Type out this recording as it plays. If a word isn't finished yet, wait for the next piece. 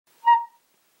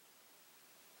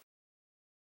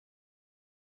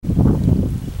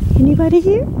Anybody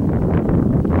here?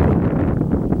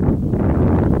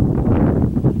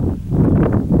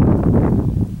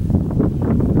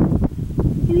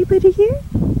 Anybody here?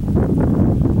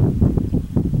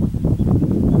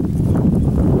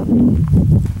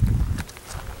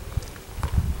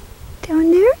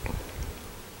 Down there?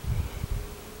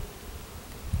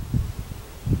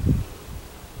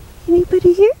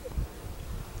 Anybody here?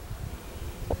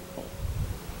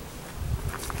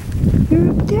 You're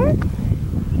up there?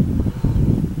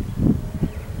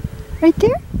 Right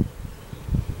there?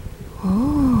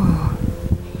 Oh,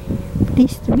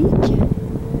 nice to meet you.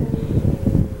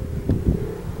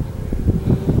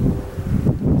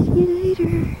 See you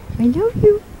later. I love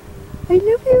you. I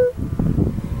love you.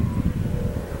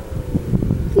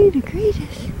 You're the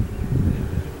greatest.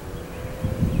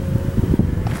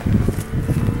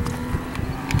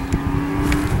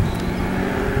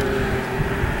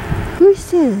 Who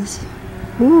says?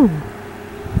 Ooh.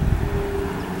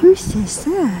 Who says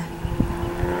that?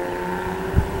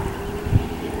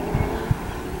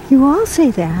 You all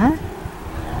say that.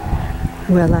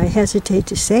 Well, I hesitate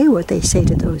to say what they say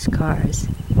to those cars.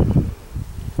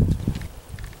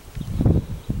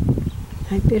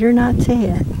 I better not say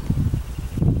it.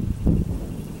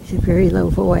 It's a very low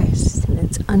voice, and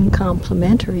it's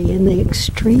uncomplimentary in the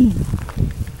extreme.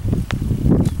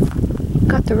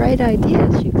 Got the right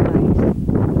ideas, you guys.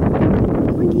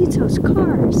 Who needs those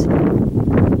cars?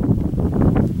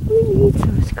 Who needs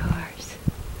those cars?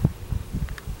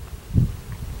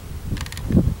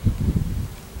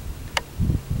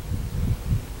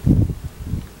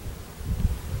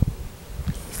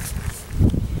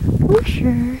 Oh,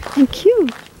 sure. Thank you.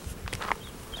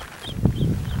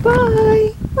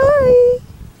 Bye. Bye.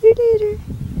 See you later.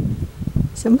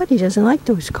 Somebody doesn't like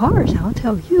those cars, I'll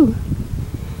tell you.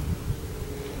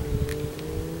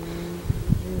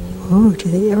 Oh, do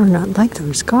they ever not like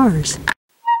those cars?